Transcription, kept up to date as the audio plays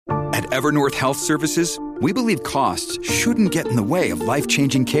At Evernorth Health Services, we believe costs shouldn't get in the way of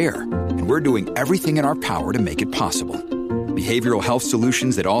life-changing care, and we're doing everything in our power to make it possible. Behavioral health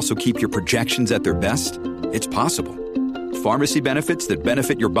solutions that also keep your projections at their best? It's possible. Pharmacy benefits that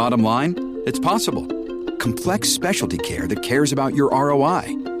benefit your bottom line? It's possible. Complex specialty care that cares about your ROI?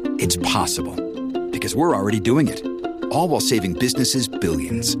 It's possible. Because we're already doing it. All while saving businesses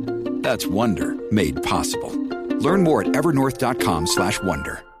billions. That's Wonder made possible. Learn more at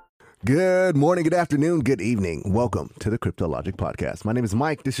evernorth.com/wonder. Good morning, good afternoon, good evening. Welcome to the Cryptologic Podcast. My name is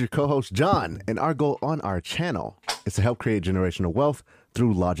Mike. This is your co-host, John. And our goal on our channel is to help create generational wealth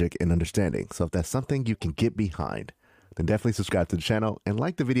through logic and understanding. So if that's something you can get behind, then definitely subscribe to the channel and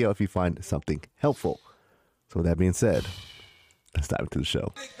like the video if you find something helpful. So with that being said, let's dive into the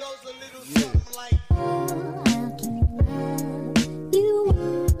show.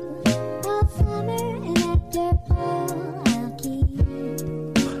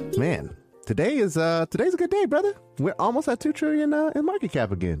 Man, today's a good day, brother. We're almost at 2 trillion in market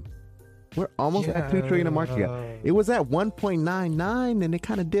cap again. We're almost at 2 trillion in market cap. It was at 1.99 and it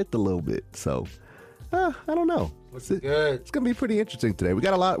kind of dipped a little bit. So, I don't know. Good. It's gonna be pretty interesting today. We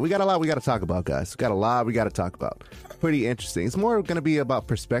got a lot we got to talk about, guys. We got to talk about. Pretty interesting. It's more gonna be about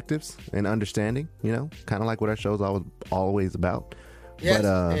perspectives and understanding. You know, kind of like what our show's always about. Yes,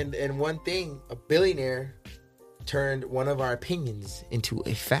 but, and one thing, a billionaire turned one of our opinions into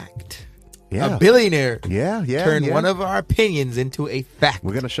a fact. Yeah. A billionaire turned one of our opinions into a fact.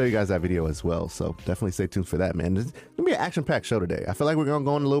 We're going to show you guys that video as well, so definitely stay tuned for that, man. It's going to be an action-packed show today. I feel like we're going to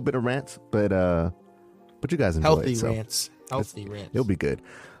go on a little bit of rants, but you guys enjoy Healthy it. So rants. Healthy rants. It'll be good.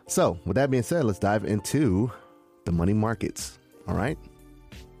 So, with that being said, let's dive into the money markets, all right?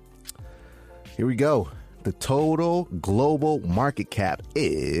 Here we go. The total global market cap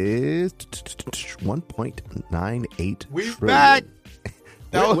is 1.98 We trillion. back.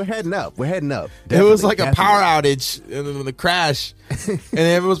 We're heading up. We're heading up. It was like Definitely. a power outage and then the crash, and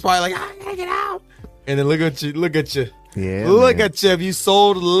everyone's probably like, "I gotta get out." And then look at you. Yeah, look man. at you. If you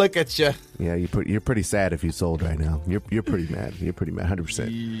sold, look at you. Yeah, you're pretty sad if you sold right now. You're pretty mad. You're pretty mad.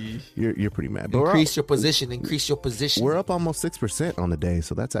 100%. You're pretty mad. But Increase your position. We're up almost 6% on the day,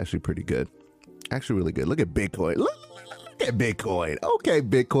 so that's actually pretty good. Actually, really good. Look at Bitcoin. Look at Bitcoin. Okay,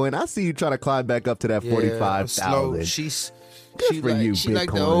 Bitcoin. I see you trying to climb back up to that 45,000. She's Good for you, She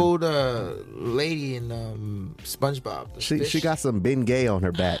like the Bitcoin. old lady in SpongeBob. the She fish. got some Ben Gay on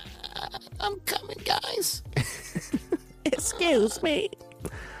her back. I'm coming, guys. Excuse me.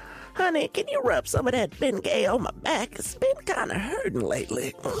 Honey, can you rub some of that Ben Gay on my back? It's been kind of hurting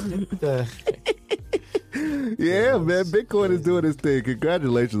lately. Yeah, man. Bitcoin is doing its thing.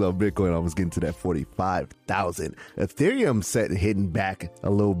 Congratulations on Bitcoin almost getting to that 45,000. Ethereum hitting back a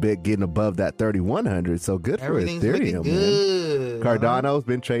little bit, getting above that 3,100. So good for Everything's Ethereum, looking man. good. Cardano's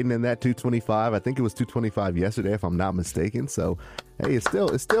been trading in that 225. I think it was 225 yesterday, if I'm not mistaken. So, hey, it's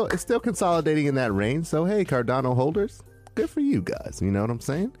still consolidating in that range. So, hey, Cardano holders, good for you guys. You know what I'm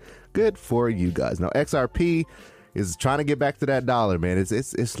saying? Good for you guys. Now, XRP is trying to get back to that dollar, man.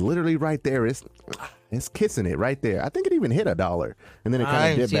 It's literally right there. It's kissing it right there. I think it even hit $1, and then it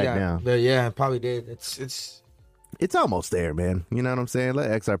kind of dipped back down. But yeah, it probably did. It's almost there, man. You know what I'm saying?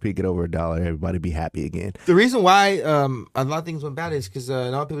 Let XRP get over $1. Everybody be happy again. The reason why a lot of things went bad is because a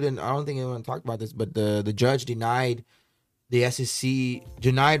lot of people didn't. I don't think anyone talked about this, but the judge denied the SEC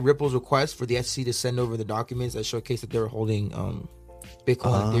Ripple's request for the SEC to send over the documents that showcase that they were holding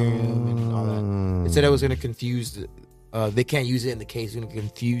Bitcoin, Ethereum, and all that. It said it was going to confuse. They can't use it in the case. It's going to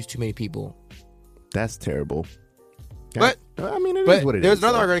confuse too many people. That's terrible. But I mean, it is what it there's is.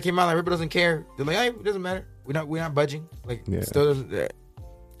 another so. article that came out like Ripple doesn't care. They're like, hey, it doesn't matter. We're not budging. Like, Yeah. it still doesn't.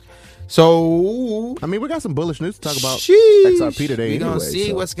 So I mean, we got some bullish news to talk about sheesh. XRP today. We're gonna anyway, see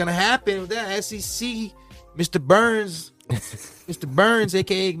so. what's gonna happen with that SEC. Mr. Burns,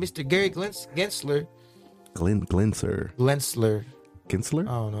 aka Mr. Gary Gensler. Gensler. I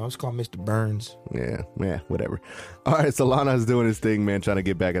don't know. It's called Mr. Burns. Yeah, whatever. All right, Solana's doing his thing, man, trying to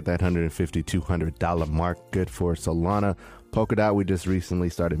get back at that $150, $200 mark. Good for Solana. Polkadot, we just recently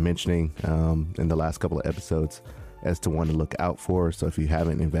started mentioning in the last couple of episodes as to one to look out for. So if you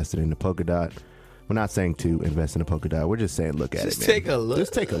haven't invested in the Polkadot, we're not saying to invest in the Polkadot. We're just saying look at Just it, man. take a look.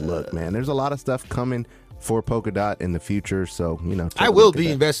 Just take a look, man. There's a lot of stuff coming for Polkadot in the future, so, you know. take I a will look at be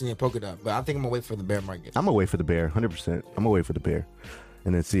that. investing in Polkadot, but I think I'm gonna wait for the bear market. I'm gonna wait for the bear, 100%. I'm gonna wait for the bear,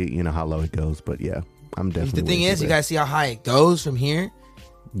 and then see, you know, how low it goes. But yeah, I'm definitely. The thing waiting is, for you that. guys see how high it goes from here,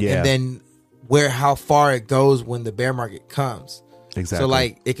 yeah, and then how far it goes when the bear market comes. exactly. So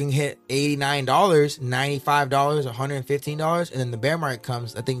like it can hit $89, $95, $115, and then the bear market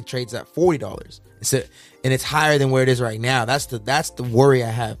comes. I think it trades at $40. So, and it's higher than where it is right now. That's the worry I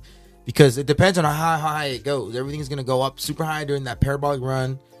have. because it depends on how high it goes. Everything's going to go up super high during that parabolic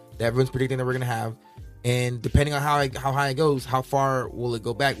run that everyone's predicting that we're going to have. And depending on how high it goes, how far will it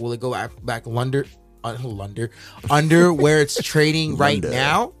go back? Will it go back under where it's trading right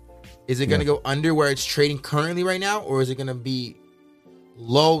now? Is it going to go under where it's trading currently right now? Or is it going to be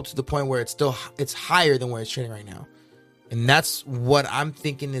low to the point where it's higher than where it's trading right now? And that's what I'm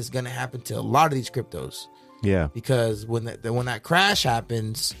thinking is going to happen to a lot of these cryptos. Yeah. Because when that crash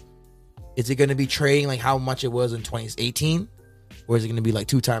happens, is it going to be trading like how much it was in 2018? Or is it going to be like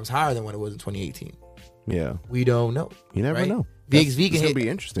 2 times higher than what it was in 2018? Yeah. We don't know. You never know. VXV can be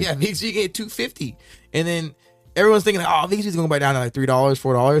interesting. Yeah, VXV can hit 250. And then everyone's thinking, oh, VXV is going to buy down to like $3,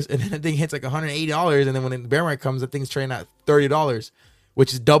 $4. And then the thing hits like $180. And then when the bear market comes, the thing's trading at $30,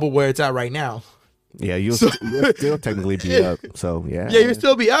 which is double where it's at right now. Yeah, you'll still technically be up. So, yeah. Yeah, you'll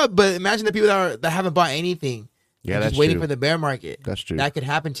still be up. But imagine the people that haven't bought anything. Yeah, that's just waiting true. for the bear market. That's true. That could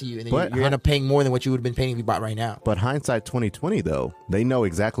happen to you. And then you end up paying more than what you would have been paying if you bought right now. But hindsight 2020, though, they know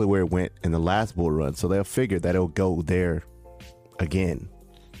exactly where it went in the last bull run. So they'll figure that it'll go there again.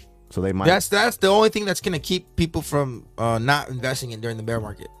 So they might. That's the only thing that's going to keep people from not investing in during the bear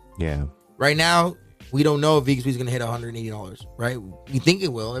market. Yeah. Right now, we don't know if VXP is going to hit $180, right? We think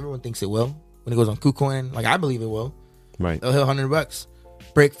it will. Everyone thinks it will. When it goes on KuCoin, like I believe it will. Right. They'll hit $100,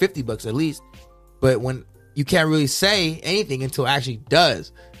 break $50 at least. But when you can't really say anything until it actually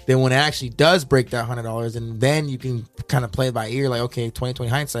does. Then when it actually does break that $100, and then you can kind of play it by ear, like, okay, 2020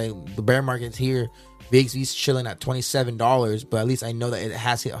 hindsight, the bear market's here. VXV's chilling at $27, but at least I know that it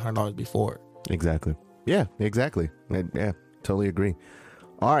has hit $100 before. Exactly. Yeah, exactly. Yeah, totally agree.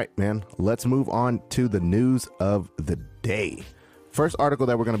 All right, man. Let's move on to the news of the day. First article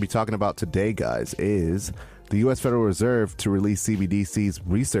that we're going to be talking about today, guys, is the U.S. Federal Reserve to release CBDC's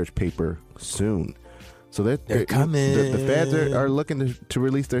research paper soon. So they're coming. The feds are looking to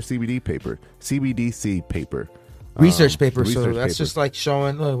release their CBDC paper. Research paper. Research So that's paper. just like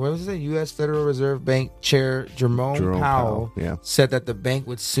showing, look, what was it? U.S. Federal Reserve Bank Chair Jerome Powell said that the bank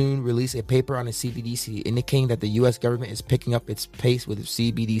would soon release a paper on a CBDC, indicating that the U.S. government is picking up its pace with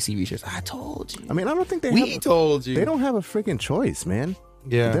CBDC research. I told you. I mean, I don't think we told you. They don't have a freaking choice, man.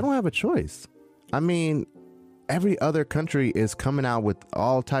 Yeah. They don't have a choice. I mean, every other country is coming out with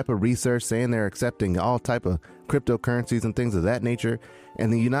all type of research saying they're accepting all type of cryptocurrencies and things of that nature.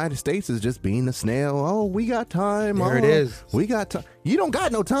 And the United States is just being a snail. Oh, we got time. There it is. We got time. You don't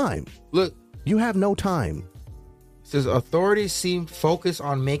got no time. Look. You have no time. It says authorities seem focused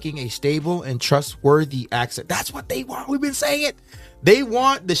on making a stable and trustworthy access. That's what they want. We've been saying it. They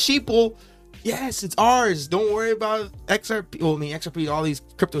want the sheeple. Yes, it's ours. Don't worry about XRP. Well, I mean, XRP, all these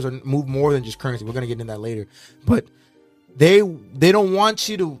cryptos are move more than just currency. We're going to get into that later. But they don't want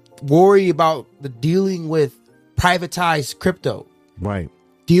you to worry about the dealing with privatized crypto. Right.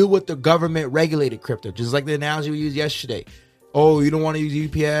 Deal with the government regulated crypto. Just like the analogy we used yesterday. Oh, you don't want to use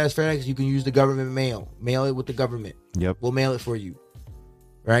UPS, FedEx, you can use the government mail. Mail it with the government. Yep. We'll mail it for you.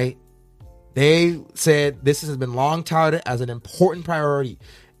 Right? They said this has been long touted as an important priority.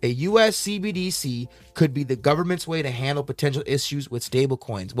 A U.S. CBDC could be the government's way to handle potential issues with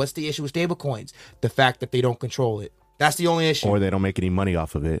stablecoins. What's the issue with stablecoins? The fact that they don't control it. That's the only issue. Or they don't make any money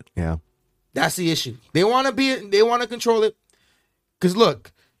off of it. Yeah. That's the issue. They want to control it. Because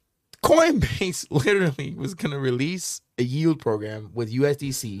look, Coinbase literally was going to release a yield program with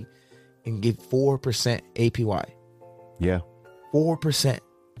USDC and give 4% APY. Yeah. 4%.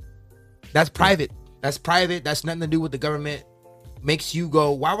 That's private. That's private. That's nothing to do with the government. Makes you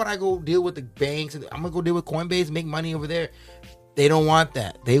go, why would I go deal with the banks? I'm going to go deal with Coinbase and make money over there. They don't want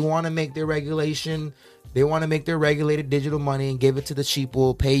that. They want to make their regulation. They want to make their regulated digital money and give it to the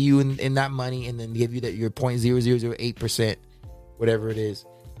sheeple, pay you in that money, and then give you your 0.0008%, whatever it is,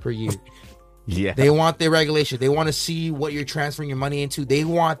 per year. Yeah. They want their regulation. They want to see what you're transferring your money into. They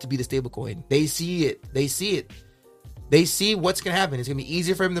want to be the stablecoin. They see it. They see it. They see what's going to happen. It's going to be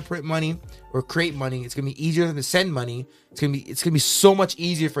easier for them to print money or create money. It's going to be easier for them to send money. It's going to be so much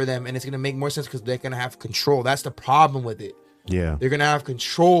easier for them, and it's going to make more sense because they're going to have control. That's the problem with it. Yeah. They're going to have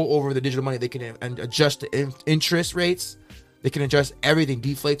control over the digital money. They can adjust the interest rates. They can adjust everything.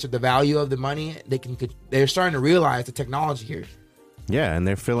 Deflates the value of the money. They're starting to realize the technology here. Yeah, and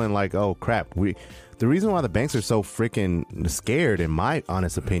they're feeling like, oh crap. The reason why the banks are so freaking scared, in my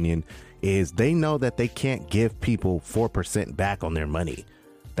honest opinion, is they know that they can't give people 4% back on their money.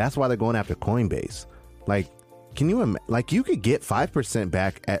 That's why they're going after Coinbase. Like, can you you could get 5%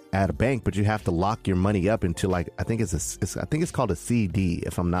 back at a bank, but you have to lock your money up into I think it's called a CD,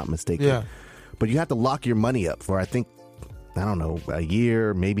 if I'm not mistaken. Yeah. But you have to lock your money up for, I don't know, a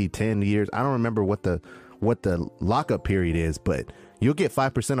year, maybe 10 years. I don't remember what the lockup period is, but you'll get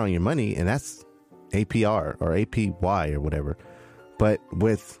 5% on your money, and that's APR or APY or whatever. But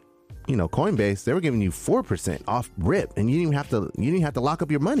with Coinbase, they were giving you 4% off rip, and you didn't even have to lock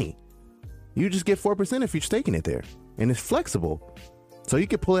up your money. You just get 4% if you're staking it there, and it's flexible, so you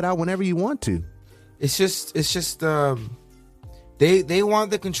can pull it out whenever you want to. It's just they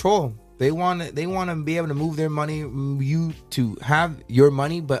want the control. They want to be able to move their money, you to have your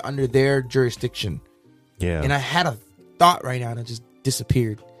money, but under their jurisdiction. Yeah. And I had a thought right now, and it just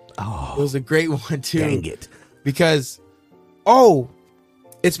disappeared. Oh, It was a great one too. dang it! Because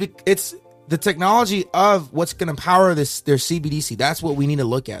it's the technology of what's going to power their CBDC. That's what we need to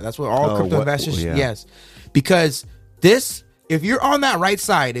look at. That's what all crypto investors. Yeah. Yes, because if you're on that right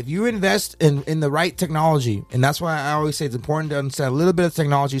side, if you invest in the right technology, and that's why I always say it's important to understand a little bit of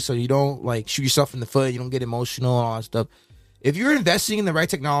technology so you don't like shoot yourself in the foot, you don't get emotional and all that stuff. If you're investing in the right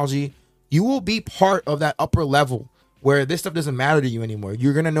technology, you will be part of that upper level where this stuff doesn't matter to you anymore.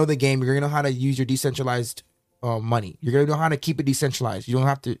 You're going to know the game. You're going to know how to use your decentralized money. You're going to know how to keep it decentralized. You don't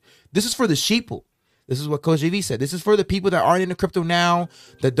have to. This is for the sheeple. This is what Coach JV said. This is for the people that aren't into crypto now,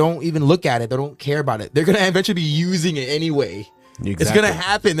 that don't even look at it, that don't care about it. They're going to eventually be using it anyway. Exactly. It's going to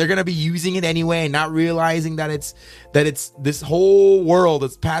happen. They're going to be using it anyway and not realizing that it's this whole world,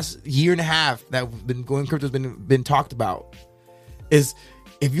 this past year and a half that crypto's been talked about is,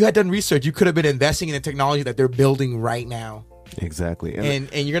 if you had done research, you could have been investing in the technology that they're building right now. Exactly. And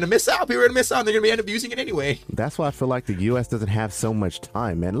you're going to miss out. People are going to miss out. They're going to end up using it anyway. That's why I feel like the U.S. doesn't have so much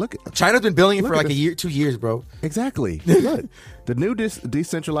time, man. Look, China's been building it for at like a year, 2 years, bro. exactly. Look, the new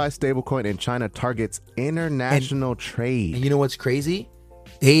decentralized stablecoin in China targets international trade. And you know what's crazy?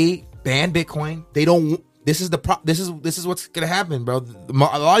 They banned Bitcoin. They don't. This is what's going to happen, bro. A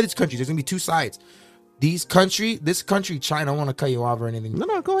lot of these countries, there's going to be two sides. This country, China, I don't want to cut you off or anything.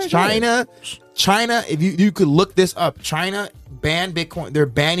 No, go ahead. China, if you could look this up, China banned Bitcoin. They're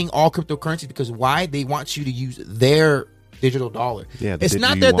banning all cryptocurrencies because why? They want you to use their digital dollar. Yeah, it's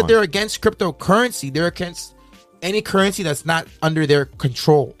not that they're against cryptocurrency. They're against any currency that's not under their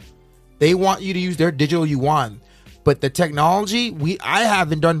control. They want you to use their digital yuan. But the technology, I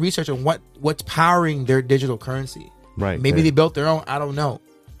haven't done research on what's powering their digital currency. Right. Maybe they built their own. I don't know.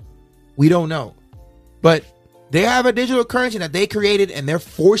 We don't know. But they have a digital currency that they created, and they're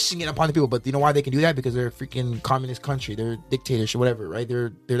forcing it upon the people. But you know why they can do that? Because they're a freaking communist country. They're dictators or whatever, right?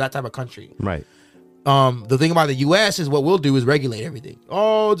 They're that type of country. Right. The thing about the U.S. is what we'll do is regulate everything.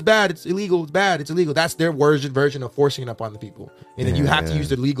 Oh, it's bad. It's illegal. It's bad. It's illegal. That's their version of forcing it upon the people. And then you have to use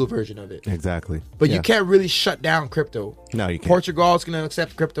the legal version of it. Exactly. But you can't really shut down crypto. No, you can't. Portugal is going to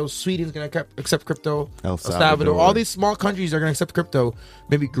accept crypto. Sweden's going to accept crypto. El Salvador. All these small countries are going to accept crypto.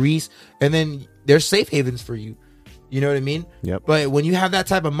 Maybe Greece. And then there's safe havens for you. You know what I mean? Yep. But when you have that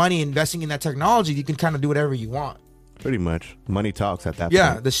type of money investing in that technology, you can kind of do whatever you want. Pretty much. Money talks at that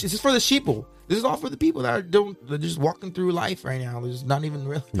Yeah. point. This is for the sheeple. This is all for the people that they're just walking through life right now. They're just not even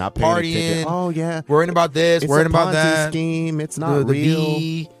really Not paying attention. partying. Oh, yeah. Worrying about this, It's worrying a about Ponzi that. scheme. It's not The real.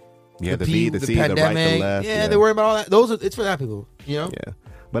 V, Yeah, the V, the C, the right, the pandemic. left. Yeah, they're worried about all that. It's for that people, you know? Yeah.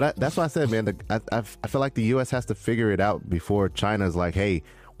 But that's why I said, man, I feel like the U.S. has to figure it out before China's like, hey,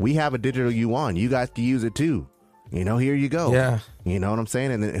 we have a digital yuan. You guys can use it too. You know, here you go. Yeah. You know what I'm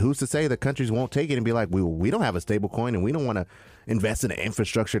saying? And then who's to say the countries won't take it and be like, we don't have a stable coin and we don't want to invest in the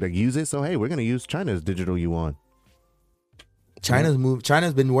infrastructure to use it. So, hey, we're going to use China's digital yuan.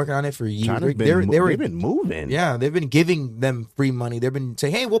 China's been working on it for years. They've been moving. Yeah, they've been giving them free money. They've been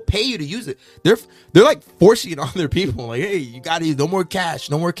saying, "Hey, we'll pay you to use it." They're like forcing it on their people. Like, "Hey, you got to use no more cash,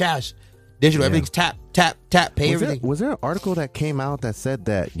 digital. Yeah. Everything's tap, pay everything." Was there an article that came out that said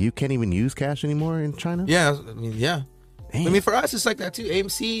that you can't even use cash anymore in China? Yeah, I mean, yeah. Damn. I mean, for us, it's like that too.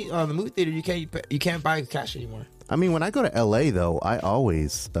 AMC, the movie theater, you can't buy cash anymore. I mean, when I go to LA though, I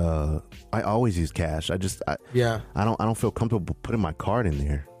always use cash. I don't feel comfortable putting my card in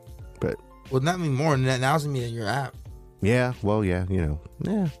there. But not anymore. Now it's in your app. yeah, well, yeah, you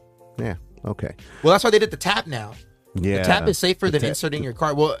know, yeah, okay. Well, that's why they did the tap now. Yeah, The tap is safer than inserting your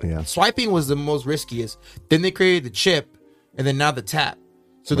card. Well, Yeah. swiping was the most riskiest. Then they created the chip, and then now the tap.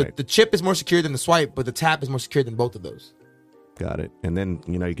 So Right. the chip is more secure than the swipe, but the tap is more secure than both of those. Got it. And then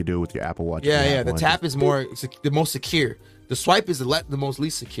you could do it with your Apple Watch. Yeah, if you yeah. have The one. tap is the most secure. The swipe is the most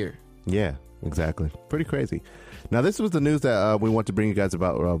least secure. Yeah, exactly. Pretty crazy. Now, this was the news that we want to bring you guys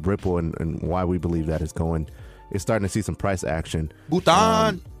about Ripple and why we believe that is going. It's starting to see some price action.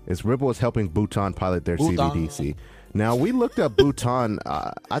 Bhutan. Ripple is helping Bhutan pilot their Bhutan. CBDC. Now, we looked up Bhutan.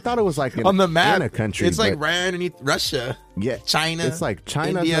 I thought it was like On the map, in a country. it's like but right underneath Russia. yeah, China, It's like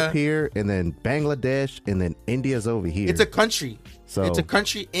China's India. up here, and then Bangladesh, and then India's over here. It's a country. So- It's a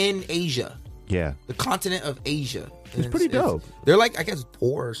country in Asia. Yeah. The continent of Asia. It's pretty dope. They're like, I guess,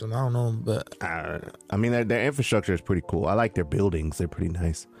 poor or something. I don't know, but I mean, their infrastructure is pretty cool. I like their buildings; they're pretty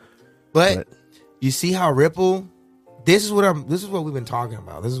nice. But you see how Ripple. This is what we've been talking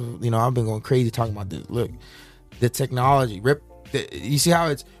about. This is, I've been going crazy talking about this. Look, the technology. You see how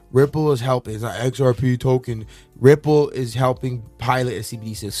it's Ripple is helping. It's an XRP token. Ripple is helping pilot a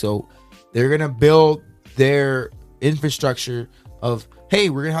CBDC. So they're gonna build their infrastructure of, hey,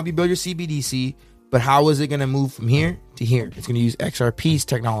 we're gonna help you build your CBDC, but how is it gonna move from here to here? It's gonna use XRP's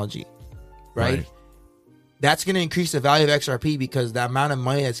technology, right? That's gonna increase the value of XRP because the amount of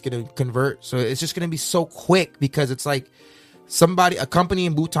money that's gonna convert. So it's just gonna be so quick because it's like a company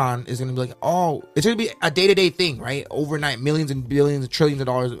in Bhutan is gonna be like, oh, it's gonna be a day-to-day thing, right? Overnight, millions and billions and trillions of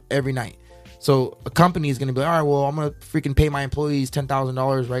dollars every night. So a company is gonna be like, all right, well, I'm gonna freaking pay my employees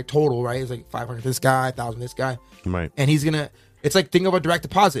 $10,000, right? Total, right? It's like 500 this guy, 1,000 this guy, right? And it's like, think of a direct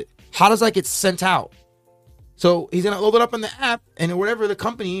deposit. How does that get sent out? So he's gonna load it up on the app and whatever the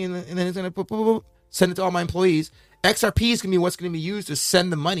company, and then it's gonna send it to all my employees. XRP is gonna be what's gonna be used to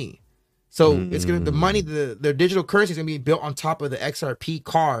send the money. So it's gonna the money, their digital currency is gonna be built on top of the XRP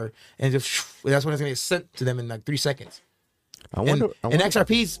card, and that's when it's gonna get sent to them in like 3 seconds. I wonder. And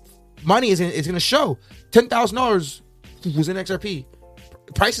XRP's money is gonna show $10,000 was in XRP.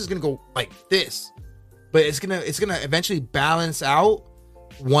 Price is gonna go like this, but it's gonna eventually balance out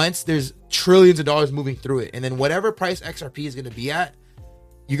once there's trillions of dollars moving through it, and then whatever price XRP is gonna be at,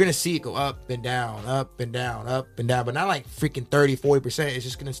 you're gonna see it go up and down, up and down, up and down, but not like freaking 30-40%. It's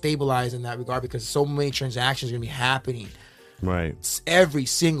just gonna stabilize in that regard because so many transactions are gonna be happening right every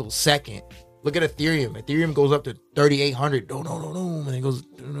single second. Look at Ethereum. Ethereum goes up to 3,800. No, and it goes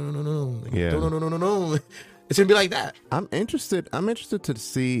no. Yeah. No. It's gonna be like that. I'm interested to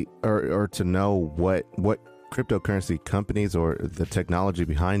see or to know what cryptocurrency companies or the technology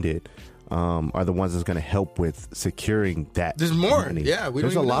behind it are the ones that's going to help with securing that. There's more. money. Yeah,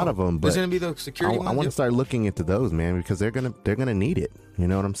 there's a lot of them. But there's going to be the security. I want to start looking into those, man, because they're gonna need it. You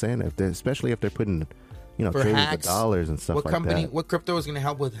know what I'm saying? Especially if they're putting, trillions of dollars and stuff like that. What crypto is going to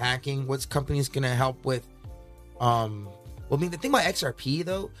help with hacking? What's companies going to help with? Well, I mean, the thing about XRP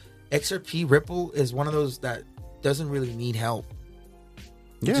though, XRP Ripple is one of those that doesn't really need help,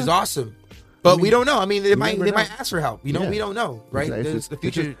 which is awesome. But we don't know. I mean, they might ask for help. We don't know, right? Exactly. The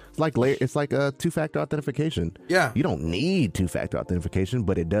future. It's like a two-factor authentication. Yeah, you don't need two-factor authentication,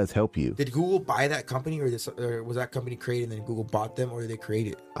 but it does help you. Did Google buy that company, or was that company created and then Google bought them, or did they create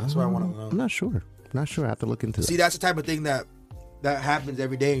it? That's what I want to know. I'm not sure. I have to look into. See, that's the type of thing that happens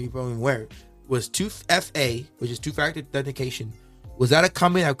every day, and you probably aware. Was 2FA, which is two-factor authentication, was that a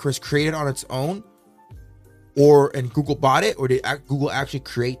company that was created on its own, and Google bought it, or did Google actually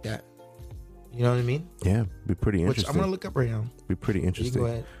create that? You know what I mean? Yeah, be pretty interesting. I'm going to look up right now. Be pretty interesting. You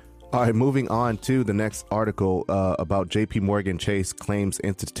go ahead. All right, moving on to the next article about JP Morgan Chase claims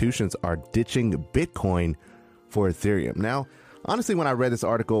institutions are ditching Bitcoin for Ethereum. Now, honestly, when I read this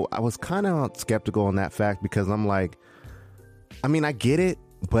article, I was kind of skeptical on that fact because I'm like, I mean, I get it,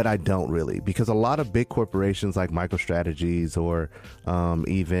 but I don't really, because a lot of big corporations like MicroStrategies or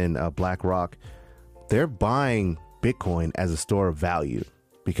even BlackRock, they're buying Bitcoin as a store of value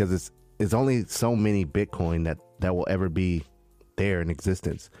because it's only so many Bitcoin that will ever be there in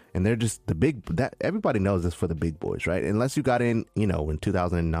existence, and they're just that everybody knows this for the big boys, right? Unless you got in, in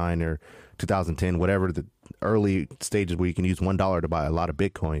 2009 or 2010, whatever the early stages where you can use $1 to buy a lot of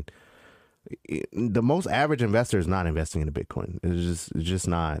Bitcoin. The most average investor is not investing in a Bitcoin. It's just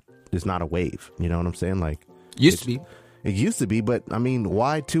not. It's not a wave. You know what I'm saying? Like it used to be, but I mean,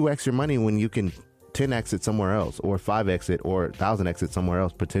 why 2x your money when you can 10x it somewhere else, or 5x it, or 1000x it somewhere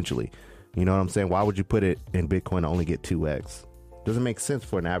else potentially? You know what I'm saying? Why would you put it in Bitcoin and only get 2x? Doesn't make sense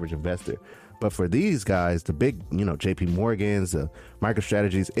for an average investor. But for these guys, the big, JP Morgans, the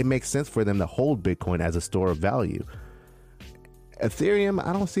MicroStrategies, it makes sense for them to hold Bitcoin as a store of value. Ethereum,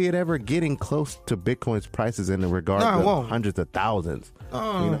 I don't see it ever getting close to Bitcoin's prices in the regard of hundreds of thousands. You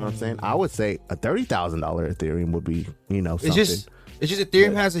know what I'm saying? I would say a $30,000 Ethereum would be, something. It's just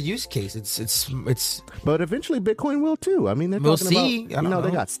Ethereum has a use case. It's. But eventually Bitcoin will too. I mean, they're talking about,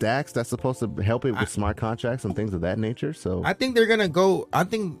 they got stacks that's supposed to help it with smart contracts and things of that nature. So I think they're gonna go. I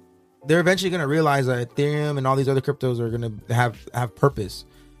think they're eventually gonna realize that Ethereum and all these other cryptos are gonna have purpose.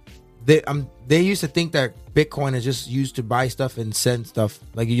 They used to think that Bitcoin is just used to buy stuff and send stuff.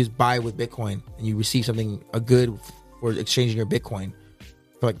 Like you just buy with Bitcoin and you receive a good for exchanging your Bitcoin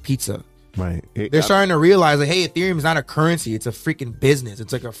for like pizza. Right. They're starting to realize like, hey, Ethereum is not a currency. It's a freaking business.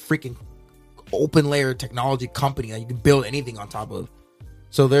 It's like a freaking open layer technology company that you can build anything on top of.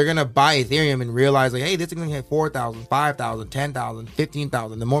 So they're gonna buy Ethereum and realize like, hey, this is gonna hit 4,000, 5,000, 10,000,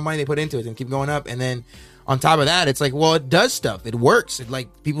 15,000. The more money they put into it, and keep going up. And then on top of that, it's like, well, it does stuff. It works. It,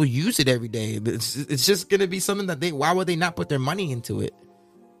 like, people use it every day. It's just gonna be something that why would they not put their money into it?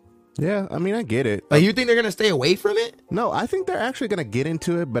 Yeah, I mean, I get it. Like, you think they're gonna stay away from it? No, I think they're actually going to get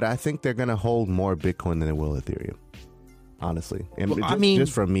into it, but I think they're going to hold more Bitcoin than they will Ethereum. Honestly, and Well, I mean,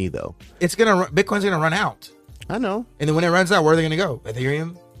 just from me though, Bitcoin's gonna run out, I know. and then when it runs out, where are they gonna go?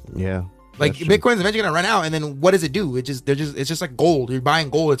 Ethereum. Yeah, Like, that's true. Bitcoin's eventually gonna run out, and then what does it do? It's just like gold. You're buying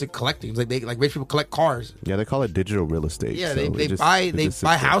gold. It's like collecting. It's like rich people collect cars. Yeah, they call it digital real estate. Yeah, so they it just buy sits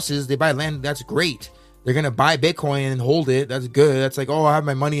there. houses. They buy land. That's great. They're gonna buy Bitcoin and hold it. That's good. That's like, oh, I have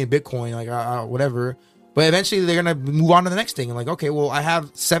my money in Bitcoin. Like, whatever. But eventually, they're gonna move on to the next thing. And like, okay, well, I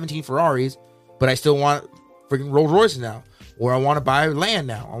have 17 Ferraris, but I still want freaking Rolls Royces now, or I want to buy land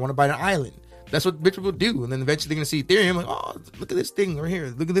now. I want to buy an island. That's what rich people do. And then eventually, they're gonna see Ethereum. Like, oh, look at this thing right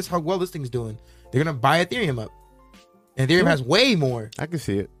here. Look at this, how well this thing's doing. They're gonna buy Ethereum up, and Ethereum has way more. I can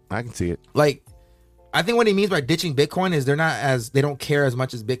see it. Like, I think what he means by ditching Bitcoin is they don't care as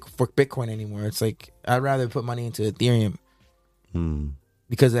much as for Bitcoin anymore. It's like, I'd rather put money into Ethereum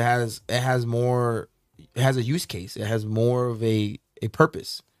because it has a use case. It has more of a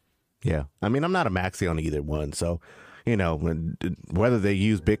purpose. Yeah, I mean, I'm not a maxi on either one, so whether they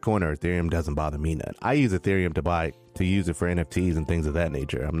use Bitcoin or Ethereum doesn't bother me none. I use Ethereum to use it for NFTs and things of that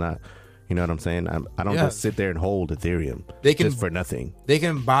nature. I'm not. You know what I'm saying? I don't just sit there and hold Ethereum just for nothing. They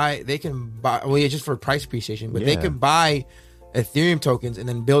can buy, well, yeah, just for price appreciation, but they can buy Ethereum tokens and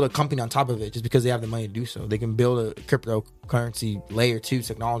then build a company on top of it just because they have the money to do so. They can build a cryptocurrency layer 2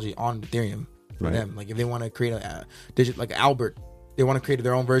 technology on Ethereum for them. Like, if they want to create a digit, like Albert, they want to create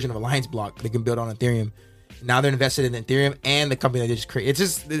their own version of Alliance Block, they can build on Ethereum. Now they're invested in Ethereum and the company that they just create. It's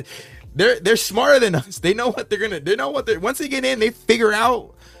just, they're smarter than us. They know what once they get in, they figure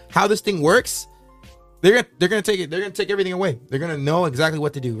out how this thing works. They're gonna take it. They're gonna take everything away. They're gonna know exactly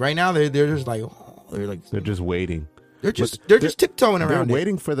what to do. Right now, they're just like, they're just waiting. They're just tiptoeing around. They're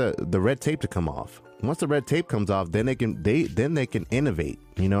waiting for the red tape to come off. Once the red tape comes off, then they can innovate.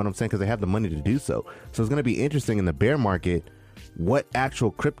 You know what I'm saying? Because they have the money to do so. So it's gonna be interesting in the bear market what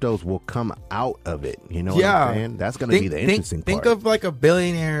actual cryptos will come out of it. You know what I'm saying? That's gonna be the interesting part. Think of like a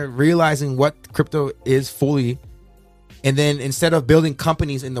billionaire realizing what crypto is fully. And then instead of building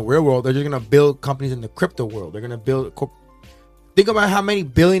companies in the real world, they're just going to build companies in the crypto world. They're going to build. Think about how many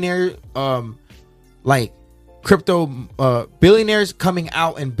billionaire, crypto billionaires coming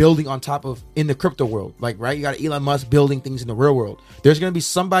out and building on top of in the crypto world. Like, right? You got Elon Musk building things in the real world. There's going to be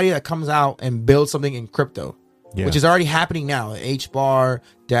somebody that comes out and builds something in crypto, which is already happening now. HBAR,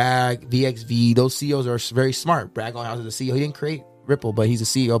 DAG, VXV, those CEOs are very smart. Brad Garlinghouse is the CEO. He didn't create Ripple, but he's a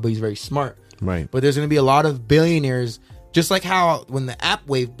CEO, but he's very smart. Right. But there's going to be a lot of billionaires, just like how when the app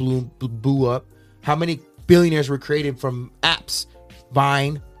wave blew up, how many billionaires were created from apps?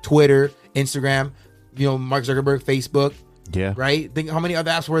 Vine, Twitter, Instagram, Mark Zuckerberg, Facebook. Yeah. Right? Think how many other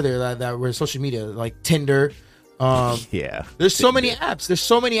apps were there that were social media, like Tinder. There's so many apps. There's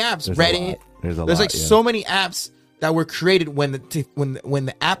Reddit. There's so many apps that were created when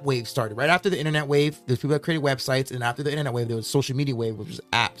the app wave started. Right after the internet wave, there's people that created websites, and after the internet wave, there was social media wave, which was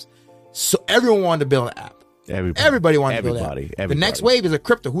apps. So everyone wanted to build an app. Everybody wanted to build an app. The next wave is a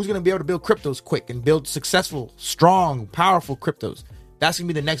crypto. Who's going to be able to build cryptos quick and build successful, strong, powerful cryptos? That's going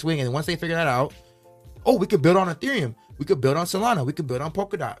to be the next wing. And once they figure that out, we could build on Ethereum. We could build on Solana. We could build on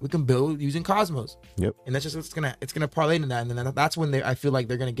Polkadot. We can build using Cosmos. Yep. And that's just it's gonna parlay into that. And then that's when I feel like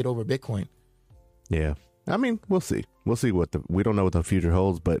they're gonna get over Bitcoin. Yeah. I mean, we'll see. We'll see we don't know what the future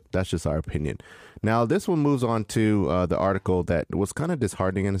holds, but that's just our opinion. Now, this one moves on to the article that was kind of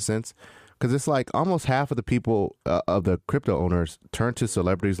disheartening in a sense, because it's like almost half of the people of the crypto owners turn to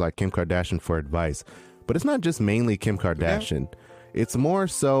celebrities like Kim Kardashian for advice. But it's not just mainly Kim Kardashian. Yeah. It's more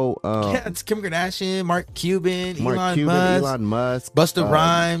so... it's Kim Kardashian, Mark Cuban, Elon Musk, Busta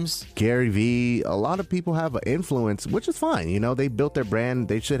Rhymes, Gary Vee. A lot of people have an influence, which is fine. They built their brand.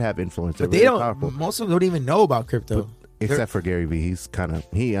 They should have influence. But they don't... Powerful. Most of them don't even know about crypto. Except for Gary Vee.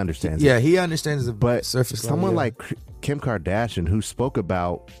 He understands it. Yeah, he understands the surface level. Someone like Kim Kardashian, who spoke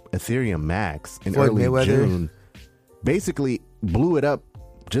about Ethereum Max in early June, basically blew it up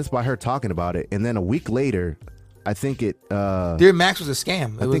just by her talking about it. And then a week later... I think Ethereum Max was a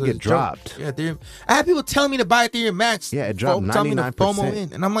scam. I think it dropped. Yeah, Ethereum. I had people telling me to buy Ethereum Max. Yeah, it dropped 99%. FOMO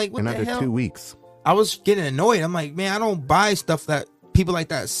in, and I'm like, what the hell? In under 2 weeks. I was getting annoyed. I'm like, man, I don't buy stuff that people like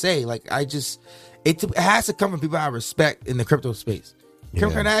that say. Like, it has to come from people I respect in the crypto space. Yeah.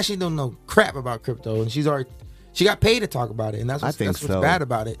 Kim Kardashian don't know crap about crypto, and she's already She got paid to talk about it, and that's what's bad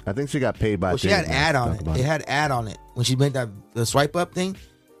about it. I think she got paid by. Well, she had ad on it. It had ad on it when she made the swipe up thing.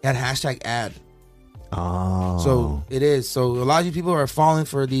 It had hashtag ad. Oh, so it is. So a lot of you people are falling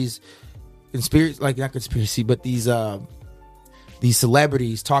for these not conspiracy, but these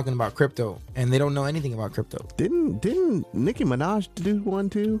celebrities talking about crypto, and they don't know anything about crypto. Didn't Nicki Minaj do one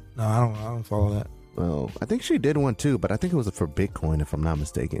too? No, I don't follow that. Well, I think she did one too, but I think it was for Bitcoin, if I'm not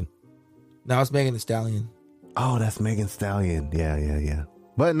mistaken. No, it's Megan Thee Stallion. Oh, that's Megan Stallion. Yeah.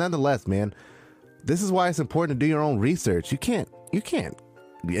 But nonetheless, man, this is why it's important to do your own research. You can't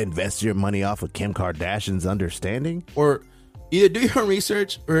invest your money off of Kim Kardashian's understanding. Or either do your own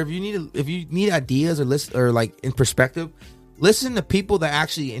research, or if you need ideas or list or like in perspective, listen to people that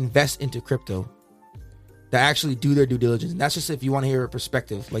actually invest into crypto, that actually do their due diligence. And that's just if you want to hear a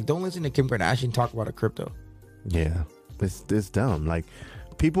perspective. Like, don't listen to Kim Kardashian talk about a crypto. Yeah, it's dumb. Like,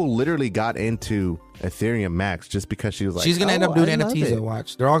 people literally got into Ethereum Max just because she was like, she's gonna end up doing NFTs.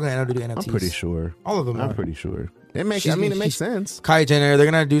 Watch, they're all gonna end up doing NFTs. I'm pretty sure. All of them. I'm pretty sure. It makes sense. Kylie Jenner, they're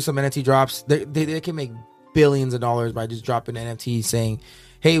gonna do some NFT drops. They can make billions of dollars by just dropping NFT saying,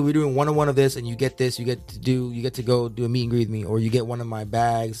 hey, we're doing one-on-one of this, and you get this, you get to go do a meet and greet with me, or you get one of my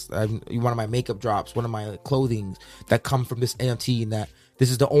bags, one of my makeup drops, one of my clothing that come from this NFT, and that this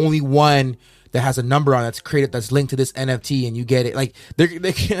is the only one that has a number on it that's linked to this NFT, and you get it. Like, they're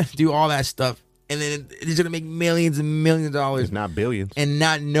gonna do all that stuff, and then it's gonna make millions and millions of dollars, if not billions, and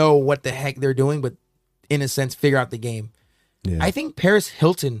not know what the heck they're doing, but in a sense figure out the game. Yeah. I think Paris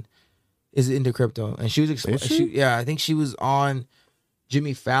Hilton is into crypto, and she was I think she was on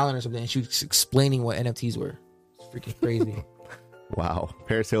Jimmy Fallon or something, and she was explaining what NFTs were. It's freaking crazy. Wow,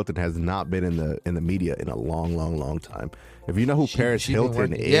 Paris Hilton has not been in the media in a long time. If you know who Paris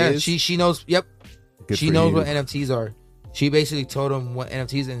Hilton is, yeah, she knows. Yep, she knows what NFTs are. She basically told them what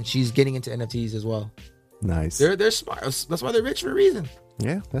NFTs, and she's getting into NFTs as well. Nice. They're smart. That's why they're rich for a reason.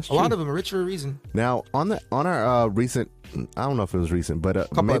 Yeah, that's true. A lot of them are rich for a reason. Now, on our recent, I don't know if it was recent, but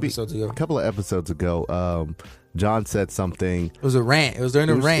maybe a couple of episodes ago, John said something. It was a rant. It was during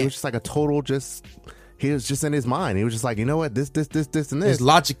a rant. It was just like a total he was just in his mind. He was just like, you know what, this, and this. It's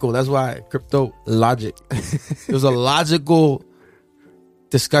logical. That's why crypto logic. It was a logical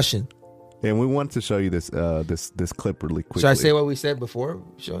discussion. And we wanted to show you this clip really quickly. Should I say what we said before?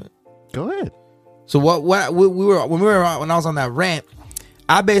 Show it. Go ahead. So when I was on that rant,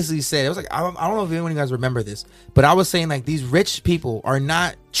 I basically said, it was like, I don't know if anyone of you guys remember this, but I was saying, like, these rich people are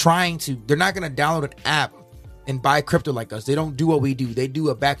not they're not going to download an app and buy crypto like us. They don't do what we do. They do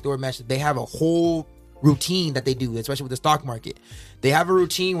a backdoor method. They have a whole routine that they do, especially with the stock market. They have a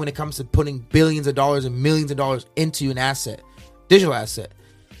routine when it comes to putting billions of dollars and millions of dollars into an asset, digital asset.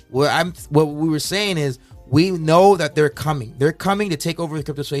 What we were saying is, we know that they're coming. They're coming to take over the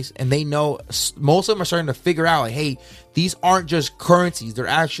crypto space, and they know most of them are starting to figure out, like, hey, these aren't just currencies. They're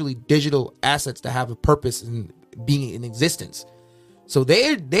actually digital assets that have a purpose in being in existence. So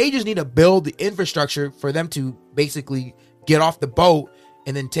they just need to build the infrastructure for them to basically get off the boat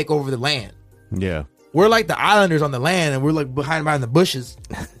and then take over the land. Yeah. We're like the islanders on the land, and we're like behind the bushes.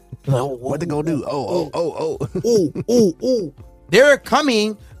 What they gonna do? Oh. They're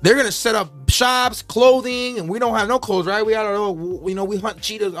coming. They're gonna set up shops, clothing, and we don't have no clothes, right? We we hunt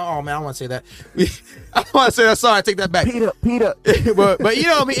cheetahs. Oh man, I don't want to say that. I don't want to say that. Sorry, I take that back. Peter. but you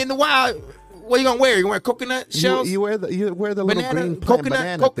know, I mean, in the wild, what are you gonna wear? You gonna wear coconut shells? You wear the little green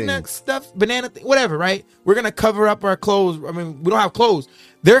coconut stuff, banana thing, whatever, right? We're gonna cover up our clothes. I mean, we don't have clothes.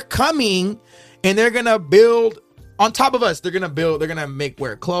 They're coming, and they're gonna build on top of us. They're gonna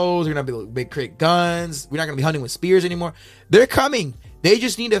wear clothes. They're gonna create guns. We're not gonna be hunting with spears anymore. They're coming. They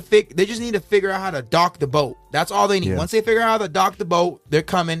just need to figure out how to dock the boat. That's all they need. Yeah. Once they figure out how to dock the boat, they're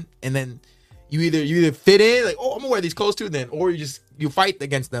coming, and then you either fit in, like, oh, I'm gonna wear these clothes too, then, or you fight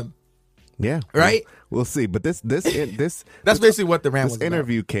against them. Yeah. Right. We'll see. But this that's basically what the rant was. This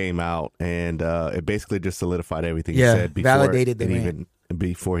interview came out, and it basically just solidified everything he Yeah, said validated the rant.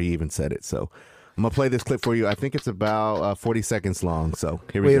 Before he even said it. So I'm gonna play this clip for you. I think it's about 40 seconds long. So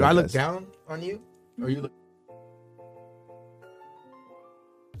here we go. Wait, I look down on you, or you look?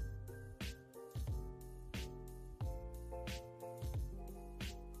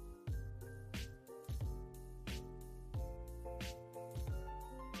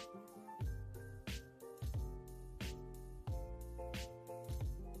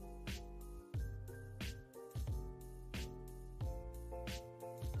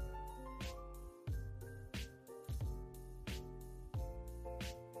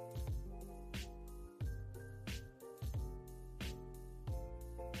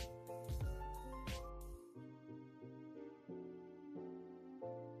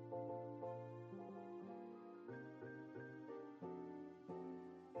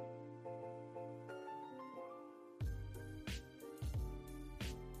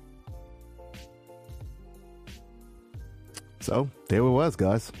 So there it was,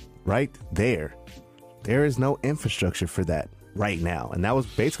 guys. Right there. There is no infrastructure for that right now. And that was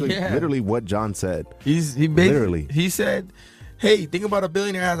basically literally what John said. He said, hey, think about a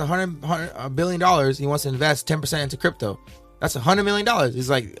billionaire has $100 billion. He wants to invest 10% into crypto. That's $100 million. He's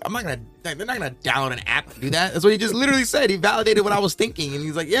like, they're not gonna download an app to do that. That's what he just literally said. He validated what I was thinking. And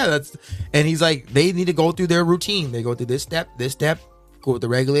he's like, and he's like, they need to go through their routine. They go through this step, go with the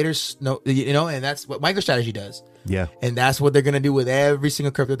regulators, and that's what MicroStrategy does. Yeah. And that's what they're going to do with every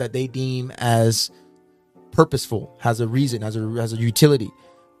single crypto that they deem as purposeful, has a reason, has a utility.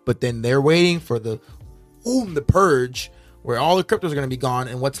 But then they're waiting for the purge where all the cryptos are going to be gone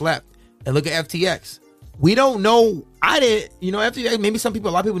and what's left. And look at FTX. We don't know. I didn't, FTX, maybe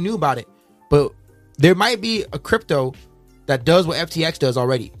a lot of people knew about it, but there might be a crypto that does what FTX does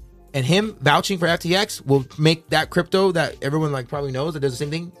already. And him vouching for FTX will make that crypto that everyone probably knows that does the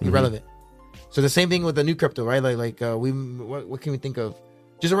same thing irrelevant. So the same thing with the new crypto, right? What can we think of?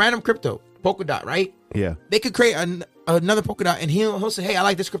 Just a random crypto, Polkadot, right? Yeah. They could create another Polkadot, and he'll say, "Hey, I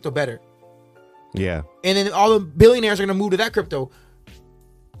like this crypto better." Yeah. And then all the billionaires are going to move to that crypto.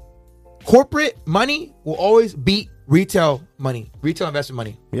 Corporate money will always beat retail investment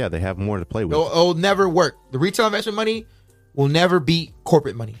money. Yeah, they have more to play with. It'll never work. The retail investment money will never beat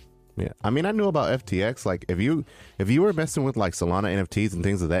corporate money. Yeah, I mean, I knew about FTX. Like, if you were messing with Solana NFTs and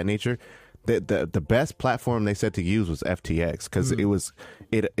things of that nature, the best platform they said to use was FTX because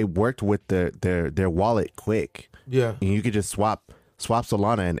it worked with their wallet quick. Yeah, and you could just swap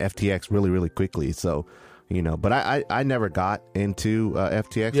Solana and FTX really, really quickly. So, but I never got into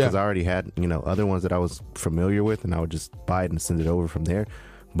FTX because I already had other ones that I was familiar with, and I would just buy it and send it over from there.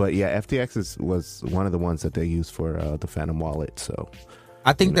 But yeah, FTX was one of the ones that they used for the Phantom wallet. So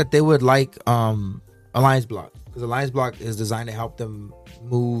I think that they would like Alliance Block, because Alliance Block is designed to help them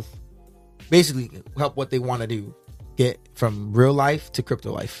move, basically help what they want to do, get from real life to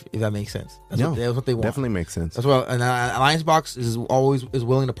crypto life, if that makes sense. That's what they want. Definitely makes sense. That's what, and Alliance Block is always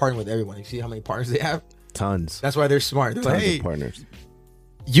willing to partner with everyone. You see how many partners they have? Tons. That's why they're smart. They're Tons of partners.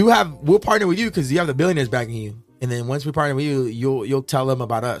 We'll partner with you because you have the billionaires backing you. And then once we partner with you, you'll tell them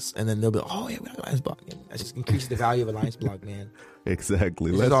about us, and then they'll be like, "Oh yeah, we have Alliance Block." And that just increases the value of Alliance Block, man.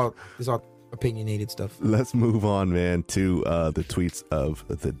 Exactly. This is all opinionated stuff. Let's move on, man, to the tweets of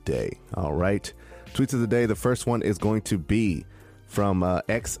the day. All right, tweets of the day. The first one is going to be from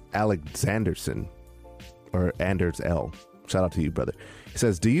X Alexanderson, or Anders L. Shout out to you, brother. He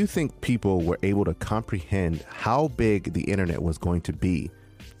says, "Do you think people were able to comprehend how big the internet was going to be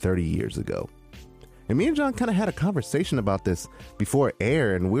 30 years ago?" And me and John kind of had a conversation about this before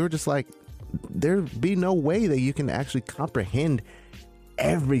air, and we were just like, there'd be no way that you can actually comprehend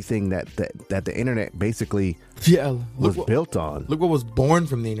everything that the internet basically was built on. Look what was born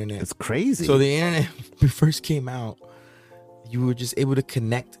from the internet. It's crazy. So the internet, when it first came out, you were just able to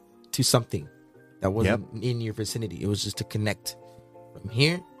connect to something that wasn't in your vicinity. It was just to connect from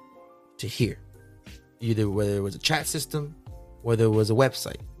here to here. Either whether it was a chat system, whether it was a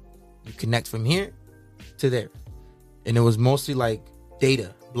website. You connect from here to there. And it was mostly like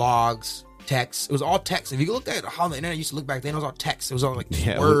data, blogs, text. It was all text. If you look at how the internet used to look back then, it was all text. It was all like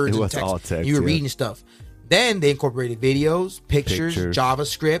words and text. All text. You were reading stuff. Then they incorporated videos, pictures,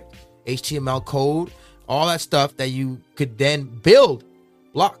 JavaScript, HTML code, all that stuff that you could then build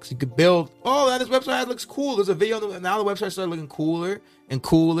blocks. You could build, this website looks cool. There's a video, and now the website started looking cooler and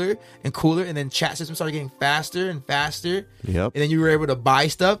cooler and cooler, and then chat systems started getting faster and faster. Yep. And then you were able to buy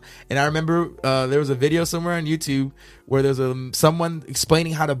stuff. And I remember there was a video somewhere on YouTube where there's someone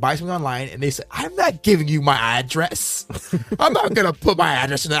explaining how to buy something online, and they said, "I'm not giving you my address. I'm not gonna put my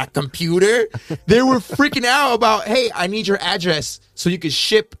address in that computer." They were freaking out about, "Hey, I need your address so you could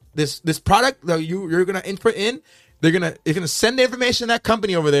ship this product that you're gonna input in." They're gonna send the information to that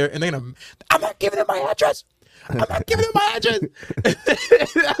company over there, and I'm not giving them my address. I'm not giving them my address.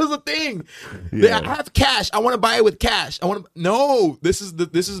 That was the thing. Yeah. I have cash. I want to buy it with cash.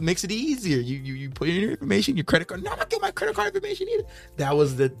 This makes it easier. You put in your information, your credit card. No, I'm not giving my credit card information either. That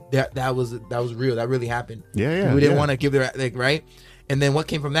was real. That really happened. Yeah. We didn't want to give their right. And then what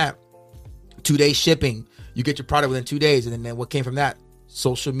came from that? 2-day shipping. You get your product within 2 days, and then what came from that?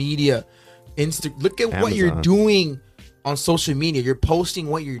 Social media. Look at Amazon. What you're doing on social media. You're posting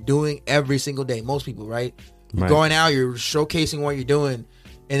what you're doing every single day. Most people, right? You're going out, you're showcasing what you're doing,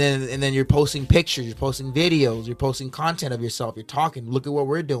 and then you're posting pictures, you're posting videos, you're posting content of yourself. You're talking. Look at what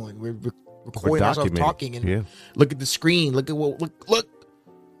we're doing. We're recording ourselves talking, and look at the screen. Look at look.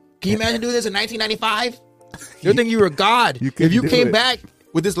 Can you imagine doing this in 1995? They would think you were a god. If you came back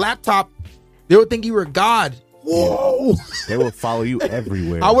with this laptop, they would think you were a god. whoa. They will follow you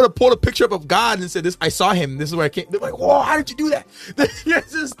everywhere. I would have pulled a picture up of God and said, "This, I saw him. This is where I came." They're like, "Whoa, how did you do that?"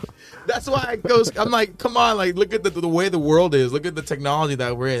 It's just, that's why I go. I'm like, come on, like look at the way the world is. Look at the technology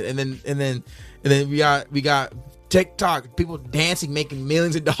that we're in, and then we got TikTok, people dancing, making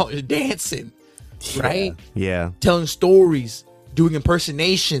millions of dollars dancing, right? Yeah. Telling stories, doing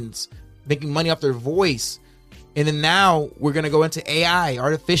impersonations, making money off their voice. And then now we're going to go into AI,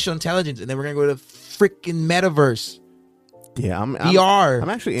 artificial intelligence, and then we're going to go to freaking metaverse. Yeah, VR. I'm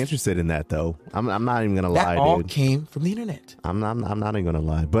actually interested in that though. I'm not even gonna lie, That all dude. came from the internet. I'm not even gonna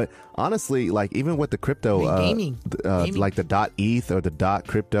lie. But honestly, like even with the crypto, Gaming. like the .eth or the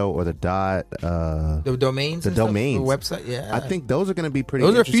 .crypto or the The domains, the and stuff, domains, the website. Yeah, I think those are gonna be pretty.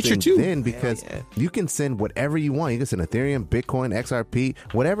 Those are interesting future, too. then because Yeah. you can send whatever you want. You can send Ethereum, Bitcoin, XRP,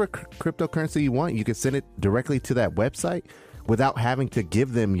 whatever cryptocurrency you want. You can send it directly to that website without having to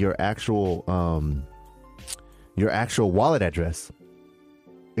give them your actual wallet address.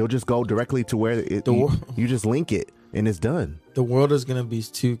 It'll just go directly to where you just link it and it's done. the world is gonna be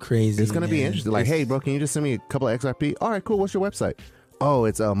too crazy. It's gonna be man. interesting. Like, hey, bro, can you just send me a couple of XRP? All right, cool. What's your website? Oh,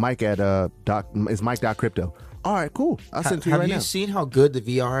 it's Mike at it's Mike.crypto. All right, cool. I'll send it to you right now. Have you seen how good the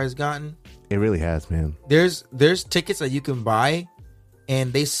VR has gotten? It really has, man. There's tickets that you can buy,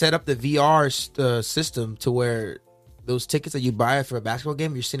 and they set up the VR system to where those tickets that you buy for a basketball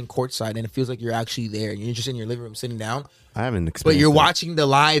game, you're sitting courtside, and it feels like you're actually there. You're just in your living room sitting down, I haven't experienced but you're that. watching the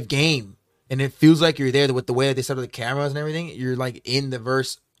live game, and it feels like you're there with the way that they set up the cameras and everything. You're like in the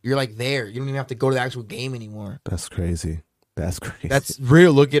verse. You're like there. You don't even have to go to the actual game anymore. That's crazy. That's crazy. That's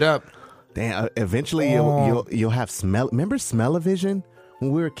real. Look it up. Damn. Eventually, you'll have smell. Remember smell-o-vision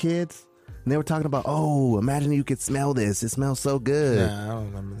when we were kids? And they were talking about, oh, imagine you could smell this. It smells so good. Nah, I don't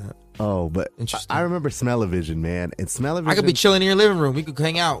remember that. Oh, but Interesting. I remember smell-o-vision, man. And smell-o-vision. I could be chilling in your living room. We could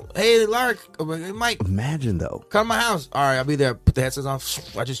hang out. Hey, Lark. Hey, Mike. Imagine though. Come to my house. All right, I'll be there. Put the headsets on.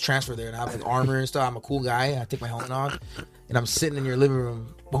 I just transfer there and I have like armor and stuff. I'm a cool guy. I take my helmet off and I'm sitting in your living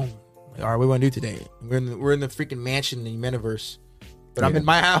room. Boom. All right, what do we want to do today? We're in the freaking mansion in the metaverse. But I'm in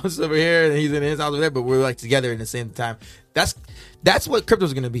my house over here and he's in his house over there, but we're like together in the same time. That's what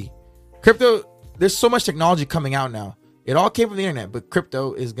crypto's going to be. Crypto, there's so much technology coming out now. It all came from the internet, but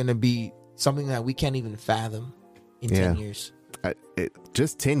crypto is going to be something that we can't even fathom in 10 years.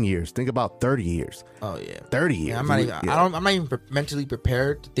 Just 10 years. Think about 30 years. Oh yeah, 30 years. yeah, I'm not even mentally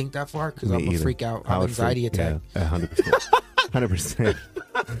prepared to think that far because I'm gonna freak out. I have anxiety attack. Yeah, 100%.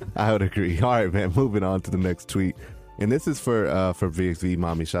 100%. I would agree. All right, man. Moving on to the next tweet, and this is for VXV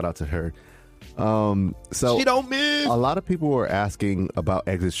Mommy. Shout out to her. So She don't miss. a lot of people were asking about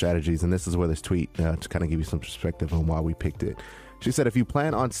exit strategies, and this is where this tweet to kind of give you some perspective on why we picked it. She said, if you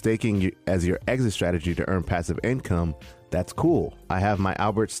plan on staking as your exit strategy to earn passive income, that's cool. I have my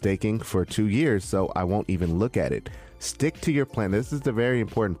Albert staking for 2 years, so I won't even look at it. Stick to your plan. This is the very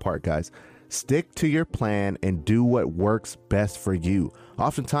important part, guys. Stick to your plan and do what works best for you.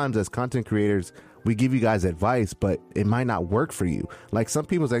 Oftentimes, as content creators, we give you guys advice, but it might not work for you. Like some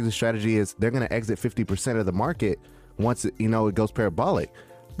people's exit strategy is they're going to exit 50% of the market once it goes parabolic.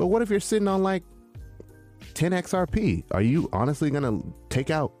 But what if you're sitting on like 10 XRP? Are you honestly going to take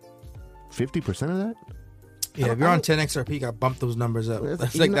out 50% of that? Yeah, if you're on 10 XRP, you gotta bump those numbers up.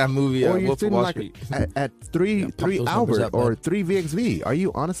 That's You like know, that movie, or you're Wolf of sitting Wall like Street. at three those numbers Albert up, or man. 3 VXV. Are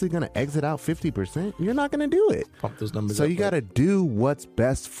you honestly going to exit out 50%? You're not going to do it. Pump those numbers So up. you got to do what's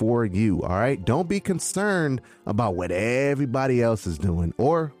best for you. All right. Don't be concerned about what everybody else is doing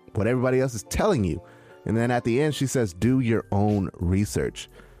or what everybody else is telling you. And then at the end, she says, do your own research.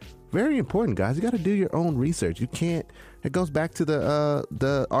 Very important, guys. You got to do your own research. You can't. It goes back to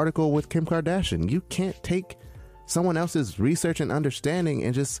the article with Kim Kardashian. You can't take someone else's research and understanding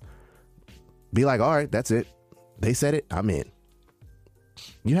and just be like, all right, that's it. They said it. I'm in.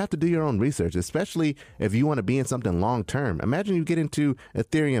 You have to do your own research, especially if you want to be in something long term. Imagine you get into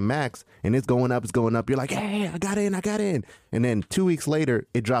Ethereum Max and it's going up. You're like, hey, I got in. And then 2 weeks later,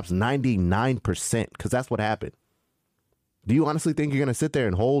 it drops 99% because that's what happened. Do you honestly think you're going to sit there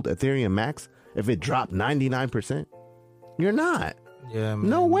and hold Ethereum Max if it dropped 99%? You're not. Yeah, man.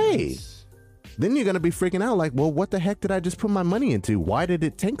 No way. Then you're going to be freaking out like, well, what the heck did I just put my money into? Why did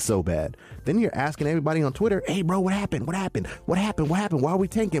it tank so bad? Then you're asking everybody on Twitter, hey, bro, what happened? Why are we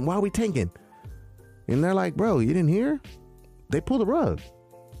tanking? And they're like, bro, you didn't hear? They pulled the rug.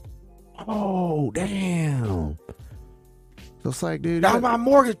 Oh, damn. So it's like, dude. That was my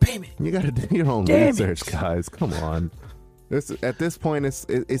mortgage payment. You got to do your own research, guys. Come on. At this point,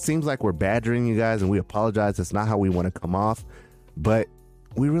 it seems like we're badgering you guys, and we apologize. That's not how we want to come off. But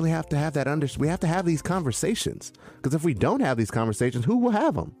we really have to have that we have to have these conversations. Because if we don't have these conversations, who will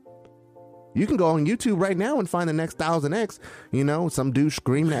have them? You can go on YouTube right now and find the next 1000X. You know, some dude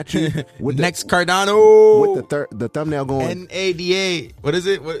screaming at you with next Cardano with the thumbnail going NADA. What is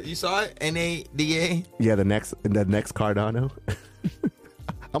it? What you saw it? NADA. Yeah, the next Cardano.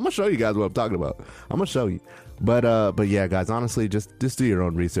 I'm gonna show you guys what I'm talking about. I'm gonna show you. But yeah, guys, honestly, just do your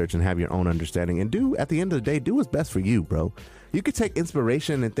own research and have your own understanding. And at the end of the day, do what's best for you, bro. You could take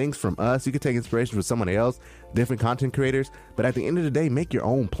inspiration and things from us. You could take inspiration from someone else, different content creators. But at the end of the day, make your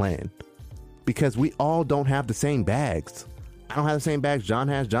own plan. Because we all don't have the same bags. I don't have the same bags John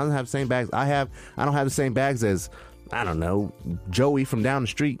has. John doesn't have the same bags I have. I don't have the same bags as, I don't know, Joey from down the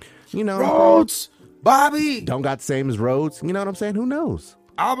street. You know, Rhodes, Bobby. Don't got the same as Rhodes. You know what I'm saying? Who knows?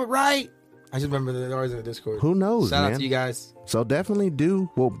 Albert Wright. I just remember the ours in the Discord. Who knows, Shout man? out to you guys. So definitely do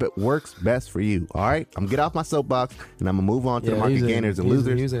what works best for you. All right? I'm going to get off my soapbox, and I'm going to move on to the market gainers and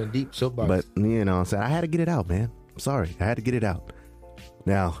losers. He was in a deep soapbox. But, you know what I'm saying? I had to get it out, man. I'm sorry. I had to get it out.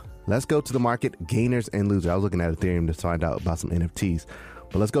 Now, let's go to the market gainers and losers. I was looking at Ethereum to find out about some NFTs.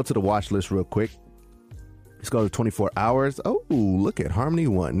 But let's go to the watch list real quick. Let's go to 24 hours. Oh, look at Harmony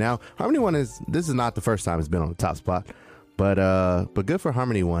One. Now, Harmony One this is not the first time it's been on the top spot. But good for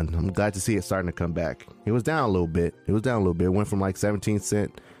Harmony One. I'm glad to see it starting to come back. It was down a little bit. It went from like 17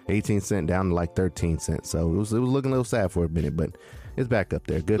 cent, 18 cent down to like 13 cents. So it was looking a little sad for a minute, but it's back up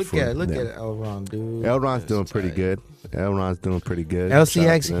there. Good look for at them. Elron, dude. Elron's doing pretty good. Elron's doing pretty good.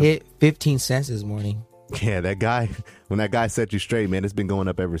 LCX hit 15 cents this morning. Yeah, that guy, when that guy set you straight, man, it's been going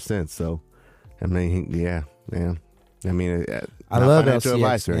up ever since. So, I mean, yeah, man. I mean, I love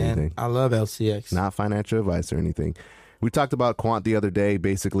LCX, man. I love LCX. Not financial advice or anything. We talked about Quant the other day,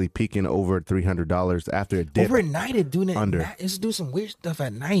 basically peaking over $300 after it dipped. Overnight, it doing it under. It's doing some weird stuff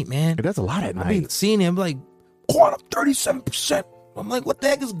at night, man. It does a lot at night. I've been seeing him like Quant up 37%. I'm like, what the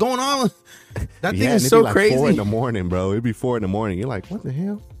heck is going on? That thing is so crazy. 4 in the morning, bro. It'd be 4 in the morning. You're like, what the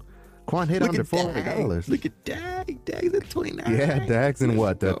hell? Quant hit under $400. Look at DAG. DAG's at 29. Yeah, DAG's in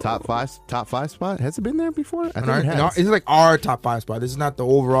what? The top five spot? Has it been there before? I think it has. It's like our top 5 spot. This is not the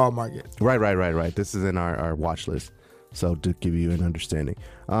overall market. Right. This is in our watch list. So to give you an understanding.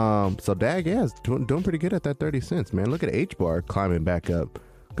 So DAG, yeah, is doing pretty good at that 30 cents, man. Look at HBAR climbing back up.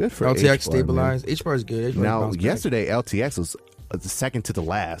 Good for LTX HBAR, stabilized. HBAR is good. Now, yesterday, LTX was the second to the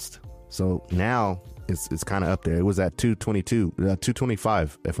last. So now it's kind of up there. It was at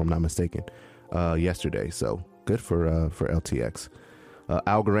 225, if I'm not mistaken, yesterday. So good for LTX.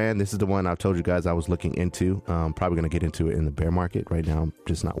 Algorand, this is the one I told you guys I was looking into. Probably going to get into it in the bear market. Right now,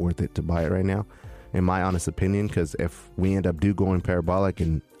 just not worth it to buy it right now, in my honest opinion, because if we end up going parabolic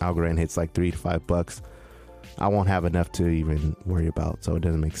and Algorand hits like $3 to $5, I won't have enough to even worry about. So it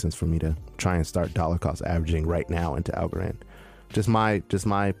doesn't make sense for me to try and start dollar cost averaging right now into Algorand. Just my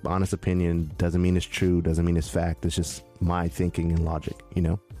honest opinion. Doesn't mean it's true. Doesn't mean it's fact. It's just my thinking and logic, you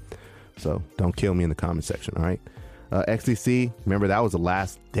know. So don't kill me in the comment section. All right. XDC. Remember that was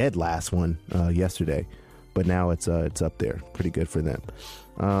the dead last one yesterday, but now it's up there. Pretty good for them.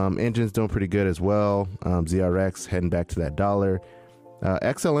 Engine's doing pretty good as well. ZRX heading back to that dollar.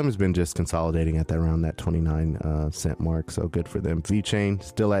 XLM has been just consolidating at around that 29 cent mark. So good for them. VeChain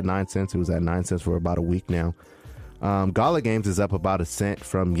still at 9 cents. It was at 9 cents for about a week now. Gala Games is up about a cent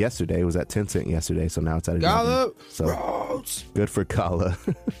from yesterday. It was at 10 cents yesterday, so now it's at 11. Gala, so Rhodes. Good for Gala.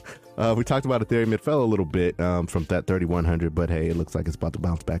 We talked about Ethereum. It fell a little bit from that 3,100, but hey, it looks like it's about to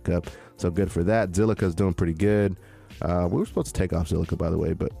bounce back up. So good for that. Zilliqa's doing pretty good. We were supposed to take off Zilliqa, by the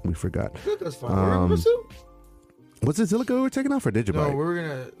way, but we forgot. Zilliqa's fine. Was it Zilliqa we were taking off or Digibyte?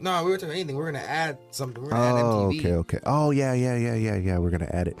 No, we weren't taking anything. We're gonna add something. We're gonna add MTV. Okay. Oh yeah. We're gonna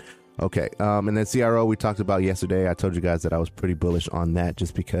add it. Okay. And then CRO we talked about yesterday. I told you guys that I was pretty bullish on that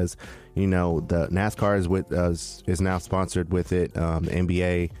just because, you know, the NASCAR is now sponsored with it. The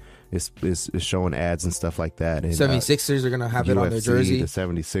NBA is showing ads and stuff like that. And 76ers are gonna have UFC, it on their jersey. The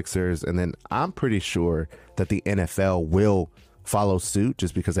 76ers, and then I'm pretty sure that the NFL will follow suit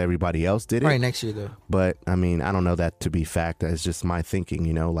just because everybody else did it. Right, next year though. But I mean, I don't know that to be fact. That's just my thinking,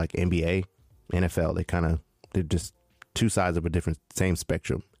 you know, like NBA, NFL, they're just two sides of a same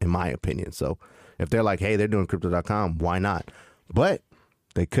spectrum, in my opinion. So if they're like, hey, they're doing crypto.com, why not? But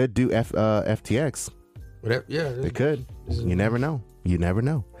they could do FTX. Whatever, yeah. They could. You never know.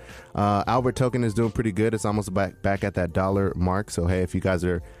 Albert token is doing pretty good. It's almost back at that dollar mark. So hey, if you guys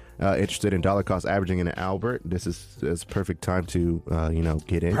are interested in dollar cost averaging in an Albert, this is perfect time to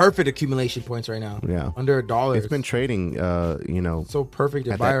get in. Perfect accumulation points right now. Yeah, under $1. It's been trading so perfect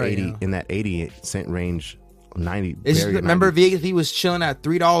to buy right now in that 80-cent range. 90. Remember, VXV was chilling at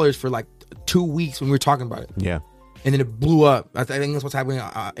 $3 for like 2 weeks when we were talking about it. Yeah, and then it blew up. I think that's what's happening.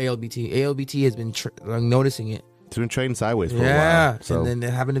 ALBT has been noticing it. It's been trading sideways for a Yeah, while. So and then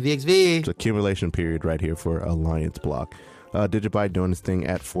it happened to VXV. it's accumulation period right here for Alliance Block. Digibyte doing this thing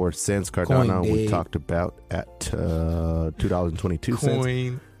at 4 cents. Cardano we Coin talked about at $2.22.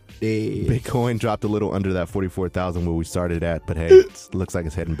 Coin. Bitcoin dropped a little under that 44,000 where we started at, but hey, it looks like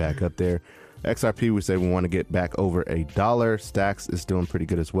it's heading back up there. XRP, we say we want to get back over $1. Stacks is doing pretty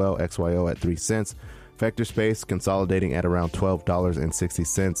good as well. XYO at 3 cents. Vector Space consolidating at around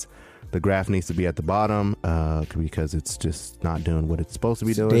 $12.60. The graph needs to be at the bottom because it's just not doing what it's supposed to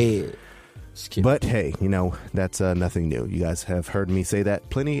be doing. Dead. Just kidding. But hey, that's nothing new. You guys have heard me say that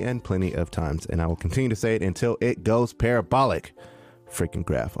plenty of times, and I will continue to say it until it goes parabolic. Freaking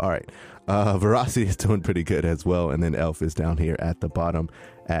graph. All right. Veracity is doing pretty good as well, and then ELF is down here at the bottom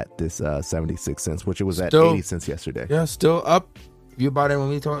at this 76 cents, which it was at 80 cents yesterday. Yeah, still up. If you bought it when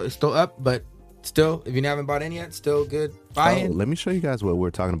we talked, it's still up, but still, if you haven't bought any yet, still good. Buying. Let me show you guys what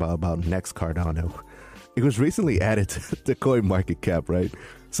we're talking about next Cardano. It was recently added to CoinMarketCap, right?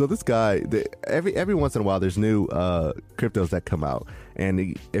 So this guy, every once in a while, there's new cryptos that come out,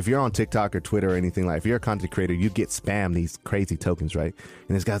 and if you're on TikTok or Twitter or anything, like if you're a content creator, you get spammed these crazy tokens, right?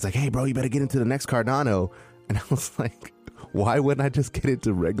 And this guy's like, "Hey, bro, you better get into the next Cardano," and I was like, "Why wouldn't I just get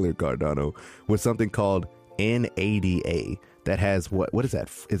into regular Cardano with something called NADA that has what is that?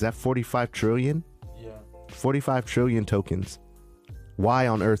 Is that 45 trillion? Yeah. 45 trillion tokens." Why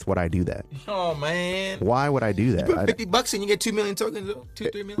on earth would I do that? Oh man. Why would I do that? You put $50 and you get 2 million tokens,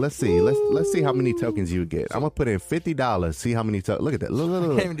 2-3 million. Let's see. Let's see how many tokens you would get. I'm gonna put in $50. See how many tokens. Look at that.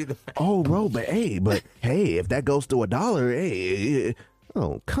 Look. Can't even do that. Oh, bro, but hey, if that goes to $1, hey.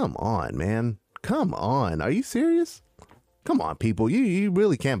 Oh, come on, man. Come on. Are you serious? Come on, people. You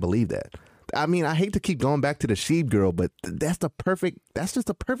really can't believe that. I mean, I hate to keep going back to the sheep girl, but that's just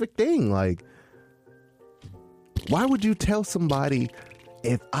the perfect thing. Like, why would you tell somebody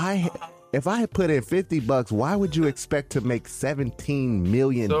if I had put in $50, why would you expect to make $17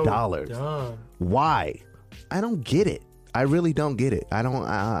 million? So dumb. Why? I don't get it. I really don't get it. I don't.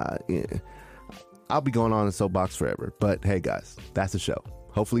 I'll be going on a soapbox forever. But hey, guys, that's the show.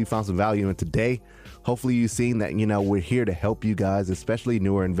 Hopefully you found some value in today. Hopefully you've seen that, we're here to help you guys, especially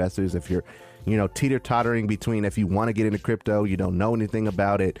newer investors. If you're, teeter-tottering between if you want to get into crypto, you don't know anything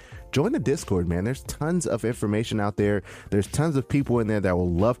about it, join the Discord, man. There's tons of information out there. There's tons of people in there that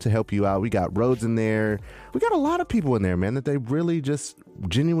will love to help you out. We got Rhodes in there. We got a lot of people in there, man, that they really just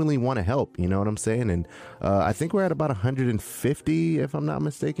genuinely want to help. You know what I'm saying? And I think we're at about 150, if I'm not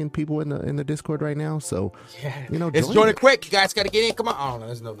mistaken, people in the Discord right now. So, It's join it quick. You guys got to get in. Come on. Oh, no,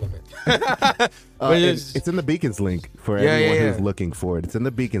 there's no limit. It's in the Beacons link for everyone who's looking for it. It's in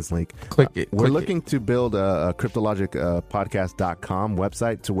the Beacons link. Click it. We're looking to build a cryptologic podcast.com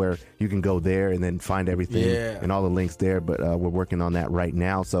website to where you can go there and then find everything and all the links there. But we're working on that right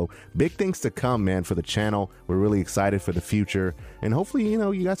now. So big things to come, man, for the channel. We're really excited for the future. And hopefully,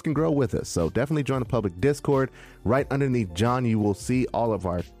 you guys can grow with us. So definitely join the public Discord. Right underneath John, you will see all of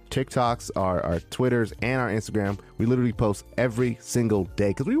our TikToks, our Twitters, and our Instagram. We literally post every single day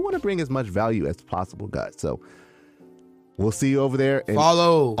because we want to bring as much value as possible, guys. So we'll see you over there. And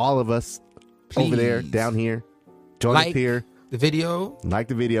follow all of us over there, down here. Join us here. The video. Like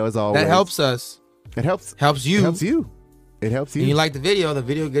the video as always. That helps us. It helps. Helps you. It helps you. It helps you. And you like the video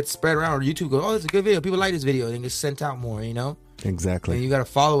gets spread around. Or YouTube goes, oh, it's a good video. People like this video. And it gets sent out more, Exactly. And you got to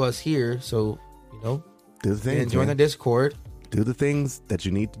follow us here. So, do the things. And join the Discord. Do the things that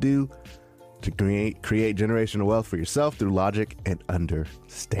you need to do to create generational wealth for yourself through logic and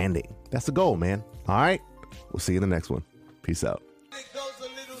understanding. That's the goal, man. All right. We'll see you in the next one. Peace out.